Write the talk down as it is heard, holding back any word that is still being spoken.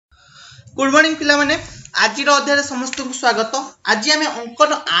Good morning पिला माने आज अध्याय समस्त को स्वागत। आज आम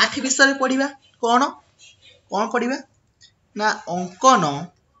अंकन 8 विषय पढ़ा। कौन कौन पढ़ा ना अंकन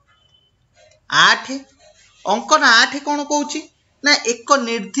 8। अंकन 8 कौन कहूँ ना एक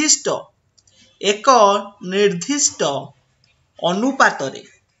निर्दिष्ट अनुपात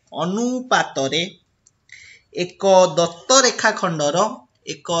एक दत्त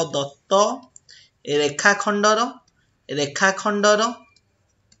रेखाखंडर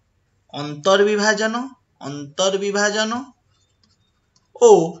अंतर्विभाजन ओ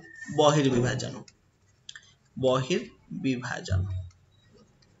बहिर्विभाजन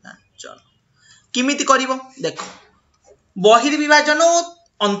किमिति करिवो देखो। बहिर्विभाजन और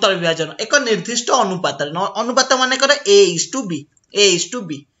अंतर्विभाजन एक निर्दिष्ट अनुपात माने कर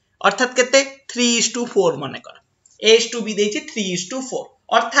A:B अर्थात केते 3:4 माने कर A:B देछि 3:4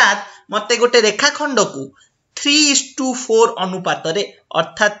 अर्थात मते गोटे रेखाखंड को 3:4 अनुपात रे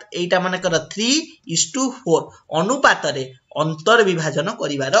अर्थात एटा माने कर 3:4 अनुपात रे अंतर्विभाजन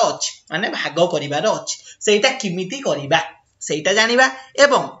करिवार अछि माने भाग करिवार अछि। सेटा किमिति करिबा सेटा जानिबा।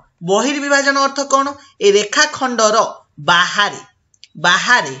 एवं बहिर्विभाजन अर्थ कोन ए रेखाखंडर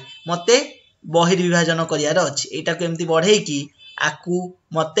बाहारे मते बहिर्विभाजन करिवार अछि। एटा को एम्ति बढ़े कि आकु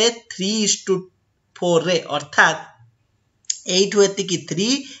मते 3:4 रे अर्थात एठु एतिकी 3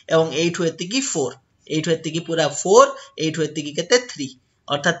 एवं एठु एतिकी 4 एठु एतिकी पूरा 4 एठु एतिकी केते 3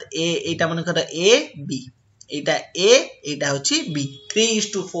 अर्थात ए एटा मन कर ए बी एटा ए एटा होची बी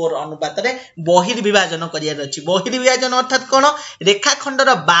 3:4 अनुपात रे बहिर्विभाजन करियार अछि। बहिर्विभाजन अर्थात कोन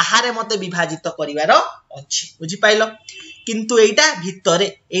रेखाखंडर बाहरे मते विभाजित करिवार अछि बुझि पाइलो। किंतु एटा भितरे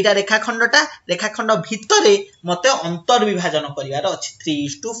एटा रेखाखंड भितरे मते अंतर्विभाजन करिवार अछि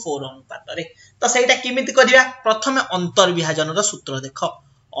 3:4 अनुपात रे। तो सेटा किमिति करिवा प्रथमे अंतर्विभाजन रो सूत्र देखो।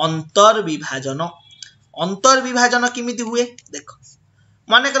 अंतर्विभाजन किमिति हुए देखो।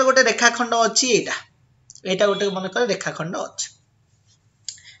 माने कर गोटे रेखाखंड अछि एटा गोटे माने कर रेखाखंड अछि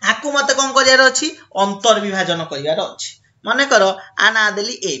आकु मते कोन करियार अछि अंतर्विभाजन करियार अछि। माने कर आना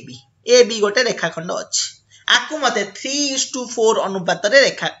देली ए बी गोटे रेखाखंड अछि आकु मते 3:4 अनुपात रे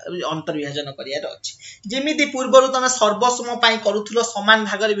अंतर्विभाजन करियार अछि। जेमिति पूर्वरु तमे सर्वसम पई करूथुलो समान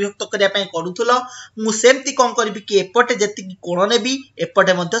भाग रे विभक्त करिया पई करूथुलो मु सेमति कोन करबी कि एपटे जति कोण नेबी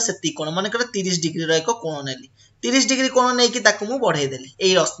एपटे मध्ये सेति कोण माने कर 30 डिग्री रो एक कोण नेली 30 डिग्री कोण नै कि ताकु मु बढ़ाई देली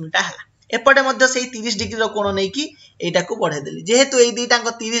एई रश्मिटा हला एपटे मध्ये सेई 30 डिग्री रो कोण नै कि एटा को बढ़ाई देली। जेहेतु एई दुईटांक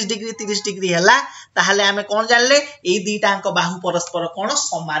 30 डिग्री हला ताहाले आमे कोन जानले एई दुईटांक बाहु परस्पर कोन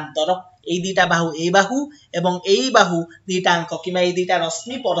समांतर एई दुईटा बाहु एई बाहु एवं एई बाहु दुईटांक किबा एई दुईटा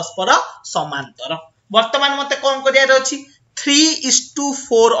रश्मि परस्पर समांतर। वर्तमान मते कोन करियार अछि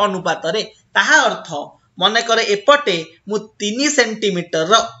 3:4 अनुपात रे ताहा अर्थ मने करे एपटे मु 3 सेंटीमीटर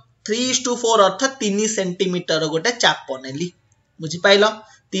रो 3:4 अर्थ 3 सेंटीमीटर गोटे चाप नेली बुझि पाइलो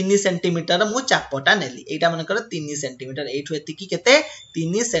 3 सेंटीमीटर मु चापटा नेली एटा मने करे 3 सेंटीमीटर एठु एतिकी केते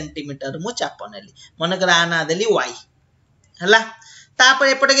 3 सेंटीमीटर मु चाप नेली मने करे आना देली y हला तापर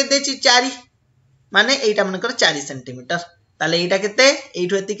एपटे के देछि 4 माने एटा मने करे 4 सेंटीमीटर ताले एटा केते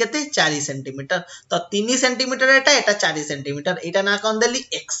एठु एति केते 4 सेंटीमीटर तो 3 सेंटीमीटर एटा 4 सेंटीमीटर एटा ना कोन देली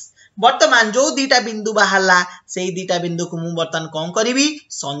x। वर्तमान जो दीटा बिंदु बाहला सेई दीटा बिंदु को मु वर्तमान कोन करिवि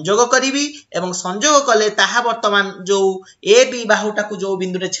संयोग करिवि एवं संयोग कले ताहा वर्तमान जो ए बी बाहुटा को जो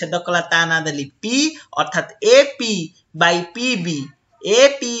बिंदु रे छेद कला ता ना देली p अर्थात AP by PB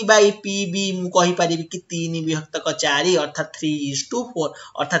मु कहि परिबि कि 3 विभक्त क 4 अर्थात 3:4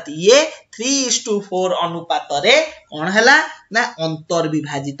 अर्थात ये 3:4 अनुपात रे कोन हला ना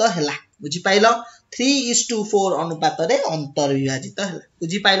अंतर्विभाजित हला बुझि पाइलो 3:4 अनुपात रे अंतर्विभाजित हला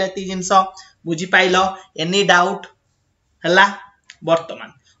बुझि पाइलो ती जिंस बुझि पाइलो एनी डाउट हला। वर्तमान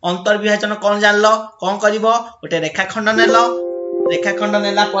अंतर्विभाजन कोन जानलो कोन करिवो गोटे रेखाखंड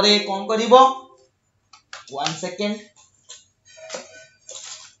नेला परे कोन करिवो 1 सेकंड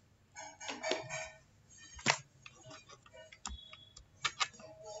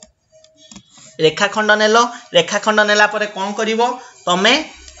रेखाखंड नेला परे कोन करिवो तमे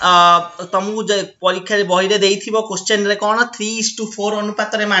तुमको परीक्षा बही रे देइथिबो क्वेश्चन रे कोन 3:4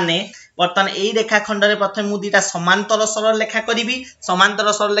 अनुपात रे माने वर्तमान एई रेखाखंड रे प्रथम मु दीटा समांतर सरल रेखा करिवि।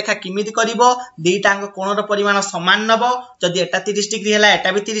 समांतर सरल रेखा किमिति करिवो दीटांग कोणर परिमाण समान नबो जदि एटा 30 डिग्री हला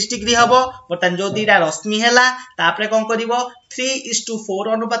एटा भी 30 डिग्री हबो वर्तमान जो दीटा रश्मि हला तापरे कोन करिवो 3:4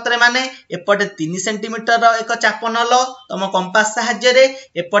 अनुपात रे माने एपटे 3 सेंटीमीटर रो एक चाप नलो तम कंपास सहाय्य रे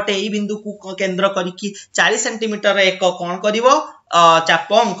एपटे एई बिंदु को केंद्र करिकि 4 सेंटीमीटर रे एक कोन करिवो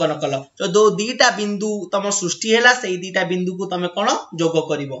चाप अंकन कल जो दो दीटा बिंदु तम सृष्टि हैला सेई दीटा बिंदु को तमे कोन जोग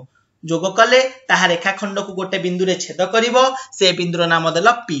करिवो जोग कले ताहा रेखाखंड को गोटे बिंदु रे छेद करिवो से बिंदुर नाम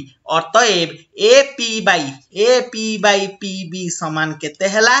देला P अतएव AP बाई PB समान केते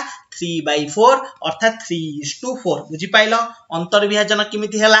हला 3/4 अर्थात 3:4 बुझी पाइलो अंतर विभाजन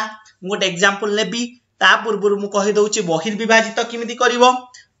किमिति हला गोटे एग्जांपल लेबी ता पूर्व मु कहि दउची बहिर्विभाजित किमिति करिवो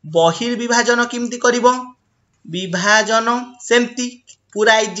बहिर्विभाजन किमिति करिवो विभाजन सेमती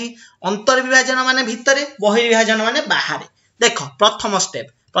पूरा इजी अंतर विभाजन माने भितरे बहिर्विभाजन माने बाहर देखो प्रथम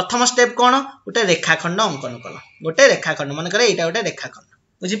स्टेप कोन गोटे रेखाखंड अंकन कल गोटे रेखाखंड मन करे एटा गोटे रेखाखंड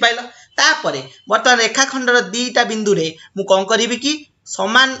बुझी पाइलो तापरे वर्तमान रेखाखंड रो दीटा बिंदु रे मु कोन करिवि कि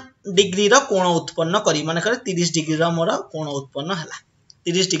समान डिग्री रो कोण उत्पन्न करी मन करे 30 डिग्री रो मोर कोण उत्पन्न हला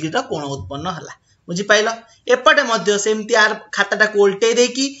 30 डिग्री रो कोण उत्पन्न हला बुझी पाइलो एपटे मध्य सेमती आर खाताटा को उल्टे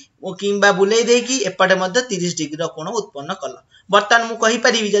देकी ओ किंबा बुले देकी एपटे मध्य 30 डिग्री रो कोण उत्पन्न कल वर्तमान मु कहि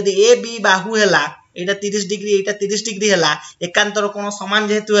परिबि जदी ए बी बाहु हला एटा 30 डिग्री एटा 30 डिग्री हला एकांतर कोण समान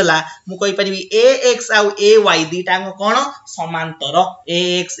जेहेतु हला मु कहि परिबि ax आ ay दीटा कोण समांतर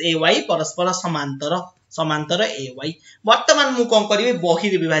ax ay परस्पर समांतर ay वर्तमान मु कोन करिवि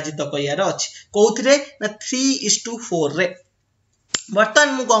बहिर्विभाजित करियार अछि कोउथरे ना 3:4 रे वर्तमान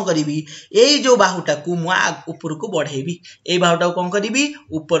मु कोन करिवि एई जो बाहुटा को मु ऊपर को बढ़ेबी एई बाहुटा को कोन करिवि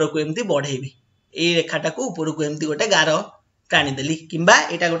ऊपर को एम्ति बढ़ेबी एई रेखाटा को ऊपर को एम्ति गोटे गारो टाणी देली किंबा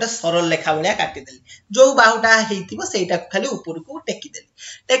एटा गोटे सरल रेखा भलिया काटी देली जो बाहुटा हेतिबो सेटा खाली ऊपर को टेकी देली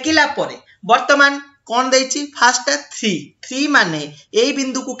टेकिला परे वर्तमान कोन देछि फर्स्ट 3 माने एई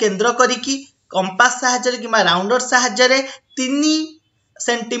बिंदु को केंद्र करिकी कंपास सहायरे किंबा राउंडर सहायरे 3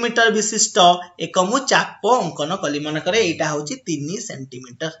 सेंटीमीटर विशिष्ट एक मु चाप अंकन कली मन करे एटा होची 3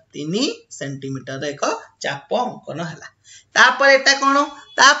 सेंटीमीटर एक चाप अंकन हला तापर एटा कोन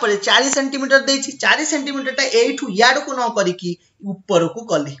तापर 4 सेंटीमीटर देछि 4 सेंटीमीटर ता एठू याड को न करिकी ऊपर को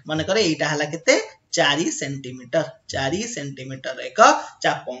कली मन करे एटा हला केते 4 सेंटीमीटर एक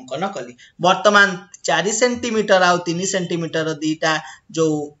चाप अंकन कली वर्तमान 4 सेंटीमीटर आ 3 सेंटीमीटर दीटा जो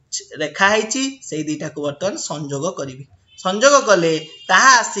रेखा हैछि सेही दीटा को वर्तमान संयोग करिवि संयोग कले ताहा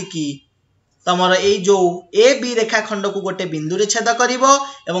आसिकी तमर ए जो ए बी रेखाखंड को गोटे बिंदु रे छेद करिवो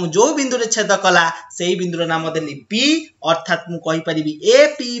एवं जो बिंदु रे छेद कला सेही बिंदुर नाम देली P अर्थात मु कहि परिबि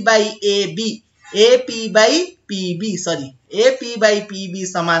AP बाई PB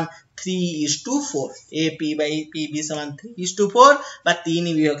समान 3:4 AP बाई PB समान 3:4 बा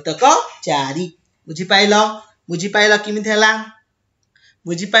 3 विभक्त क 4 बुझी पाइलो किमिथ हला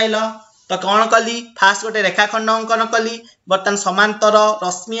बुझी पाइलो तो कौन कली फास्ट गोटे रेखाखंड अंकन कली बर्तन समांतर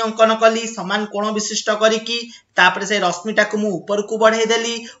रश्मि अंकन कली समान कोण विशिष्ट करिकी तापर से रश्मिटा को मु ऊपर को बढ़े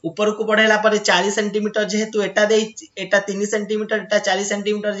देली ऊपर को बढ़ेला परे 4 सेंटीमीटर जेहेतु एटा देछि एटा 3 सेंटीमीटर एटा 4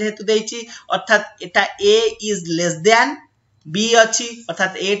 सेंटीमीटर जेहेतु देछि अर्थात एटा a is less than b अछि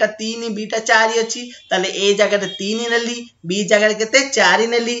अर्थात a टा 3 b टा 4 अछि ताले a जगह रे 3 नेली b जगह रे केते 4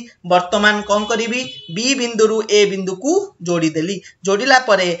 नेली वर्तमान कोन करिवि b बिंदु रु a बिंदु को जोड़ी देली जोड़िला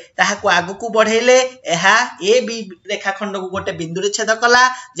परे ताहा को आगु को बढ़ेले एहा a b रेखाखंड को गोटे बिंदु रे छेद कला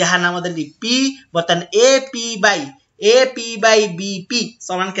जहा नाम देली p बतन AP बाई BP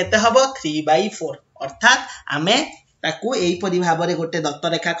समान केते हबो 3/4 अर्थात आमे ताकू एई परि भाबरे गोटे दत्त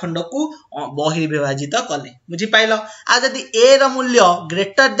रेखाखंड को बहिर्विभाजित कले बुझी पाइलो आ जदी a रो मूल्य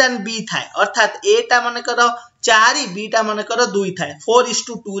ग्रेटर देन b थाए अर्थात a टा माने कर 4 b टा माने कर 2 थाए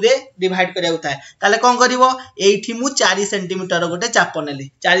 4:2 रे डिवाइड करिया थाए ताले कोन करिवो एठी मु 4 सेंटीमीटर गोटे चाप नेली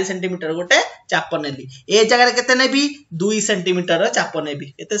 4 सेंटीमीटर गोटे चाप नेली ए जगह रे केते नेबी 2 सेंटीमीटर चाप नेबी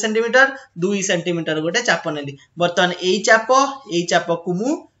केते सेंटीमीटर 2 सेंटीमीटर गोटे चाप नेली वर्तमान एई चाप को मु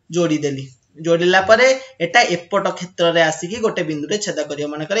जोड़ी देली जोड़िला परे एटा एपट क्षेत्र रे आसी की गोटे बिंदु रे छेद करियो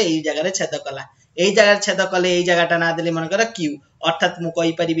मन करे एई जगह रे छेद कला एई जगह रे छेद कले एई जगहटा ना देली मन करे q अर्थात मु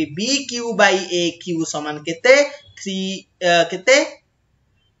कहि परिबि bq बाई aq समान केते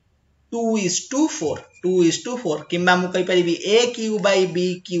 2:4 किंबा मु कहि परिबि aq बाई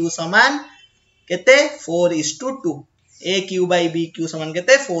bq समान केते 4:2 aq बाई bq समान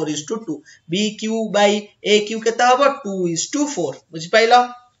केते 4:2 bq बाई aq केते हबो 2:4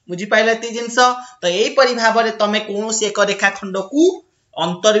 बुझी पाइला ती जिंस तो एई परि भाबरे तमे कोनोसी एक रेखाखंड को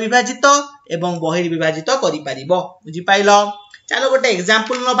अंतर्विभाजित एवं बहिर्विभाजित करि परिबो बुझी पाइलो चलो गोटे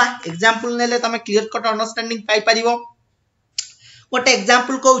एग्जांपल नबा एग्जांपल नेले तमे क्लियर कट अंडरस्टैंडिंग पाई परिबो गोटे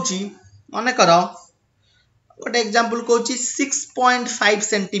एग्जांपल कहूची माने करो गोटे एग्जांपल कहूची 6.5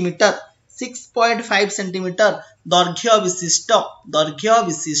 सेंटीमीटर दैर्घ्य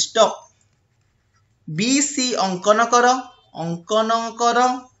विशिष्ट BC अंकन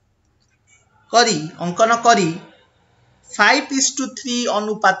करी 5:3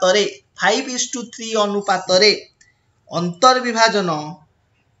 अनुपात रे अंतर्विभाजन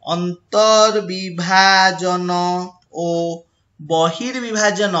ओ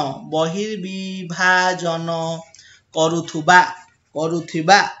बहिर्विभाजन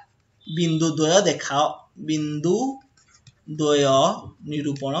करुथुबा बिंदु द्वय देखाओ बिंदु द्वय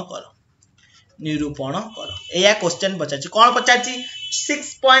निरूपण कर एया क्वेश्चन पचाची कौन पचाची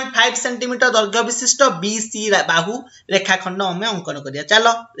 6.5 सेंटीमीटर दैर्घ्य विशिष्ट बीसी बाहु रेखाखंड आम अंकन करिया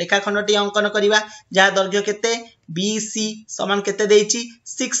चलो रेखाखंड टी अंकन करिया जहा दैर्घ्य केते बीसी समान केते देइची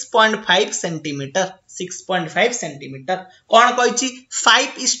 6.5 सेंटीमीटर 6.5 सेंटीमीटर कौन कहिची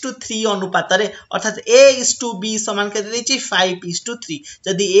 5:3 अनुपात रे अर्थात A:B समान केते देइची 5:3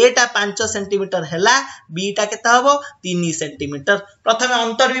 जदी A टा 5 सेंटीमीटर हैला B टा केते हबो 3 सेंटीमीटर प्रथमे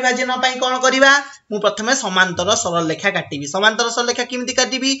अंतर विभाजन पई कोन करिवा मु प्रथमे समांतर सरल रेखा काटिबी समांतर सरल रेखा किमिति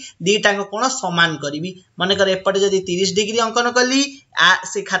काटिबी दीटा कोण समान करिवि माने कर एपटे जदी 30 डिग्री अंकन कली आ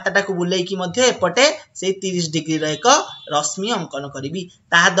से खाताटा को बुलेई की मध्ये एपटे से 30 डिग्री रो एक रश्मि अंकन करिवि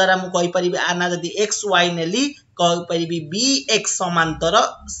ताहा द्वारा मु कहि परिबि आ ना जदी xy नेली कहि परिबि bx समांतर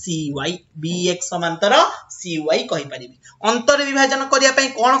cy कहि परिबि अंतर विभाजन करिया पई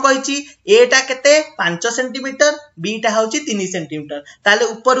कोन कहिची a टा केते 5 सेंटीमीटर b टा होची 3 सेंटीमीटर ताले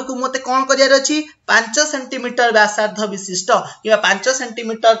ऊपर को मते कोन करियार अछि 5 सेंटीमीटर व्यासार्ध विशिष्ट किबा 5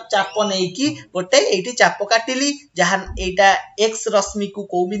 सेंटीमीटर चाप नै की गोटे एठी चाप काटिली जहां एटा x रश्मि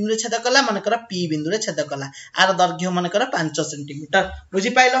को बिंदु रे छेद कला माने कर p बिंदु रे छेद कला आर दैर्घ्य माने कर 5 सेंटीमीटर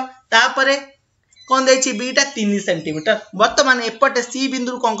बुझी पाइलो तापरे कोन देछि b टा 3 सेंटीमीटर वर्तमान एपटे c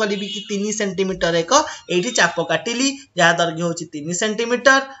बिंदु कोन कलिबि कि 3 सेंटीमीटर एक एठी चाप काटिली जहा दैर्घ्य होछि 3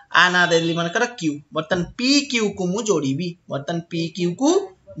 सेंटीमीटर आ ना देली माने कर q वर्तमान pq को मु जोड़ीबी वर्तमान pq को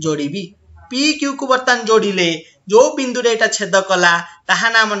जोड़ीबी pq को वर्तमान जोड़ीले जो बिंदु रे एटा छेद कला ताहा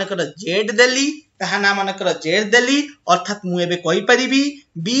ना माने कर z देली ताहा ना माने कर z देली अर्थात मु एबे कहि परिबी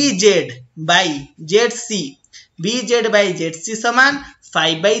bz by zc समान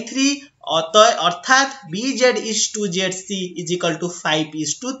 5/3 अर्थात bz is to zc is equal to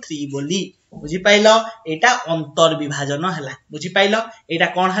 5:3 बोली बुझी पाइलो एटा अंतर विभाजन हला बुझी पाइलो एटा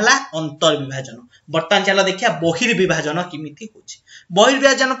कोन हला अंतर विभाजन वर्तमान चलो देखिया बहिर्विभाजन किमिति होची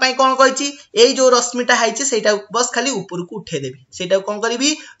बहिर्विभाजन पई कोन कहिची एई जो रश्मिटा हाइचे सेटा बस खाली ऊपर को उठे देबी सेटा कोन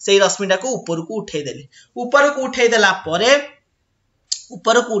करिवि सेई रश्मिटा को ऊपर को उठे देली ऊपर को उठे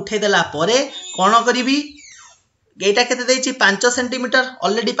देला परे कोन करिवि एटा केते देछि 5 सेंटीमीटर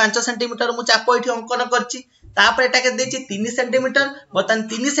ऑलरेडी 5 सेंटीमीटर मु चाप एठी अंकन करछि तापर एटा केते देछि 3 सेंटीमीटर बतन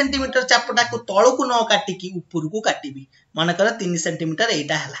 3 सेंटीमीटर चापटा को तळो को न काटि की ऊपर को काटिबी माने कर 3 सेंटीमीटर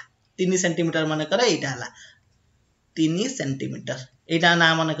एटा हला 3 सेंटीमीटर माने कर एटा हला 3 सेंटीमीटर एटा ना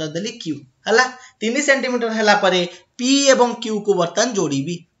माने कर देली q हला 3 सेंटीमीटर हला परे p एवं q को बर्तन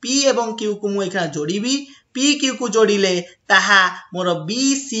जोड़ीबी p एवं q को मु एखना जोड़ीबी PQ को जोड़िले ताहा मोर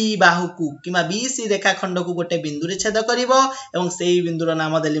BC बाहु को किमा BC रेखा खंड को गोटे बिंदु रे छेद करिवो एवं सेही बिंदुर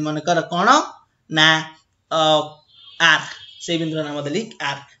नाम देली मन कर कोन ना R सेही बिंदुर नाम देली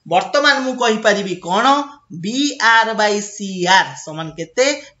R वर्तमान मु कहि परिबी कोन BR by CR समान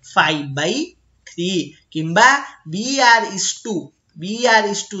केते 5/3 किंबा BR is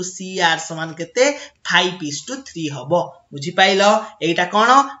to CR समान केते 5:3 हबो बुझी पाइलो एटा कोन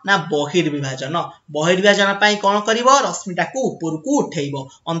ना बहिर्विभाजन पई कोन करिवो रश्मिटा को ऊपर को उठेइबो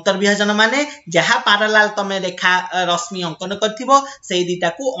अंतर विभाजन माने जहा पैरेलल तमे रेखा रश्मि अंकन करथिबो सेही दिटा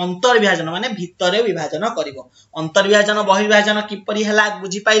को अंतर विभाजन माने भितरे विभाजन करिवो अंतर विभाजन बहिर्विभाजन किपरि हला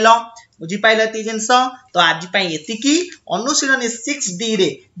बुझी पाइलो ती जिंस तो आज पई एतिकी अनुशीलनी 6D रे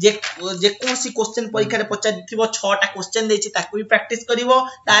जे कोनसी क्वेश्चन परीक्षा रे पचादिथिबो 6 टा क्वेश्चन देछि ताकू भी प्रैक्टिस करिवो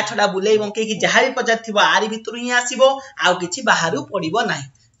ता छडा बुलेई बंके कि जहा भी पचादिथिबो आरी भितरु ही आसीबो आउ किछि बाहरु पडिबो नाही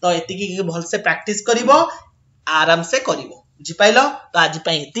तो एतिकी भल से प्रैक्टिस करिवो आराम से करिवो बुझी पाइलो तो आज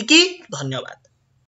पई एतिकी धन्यवाद।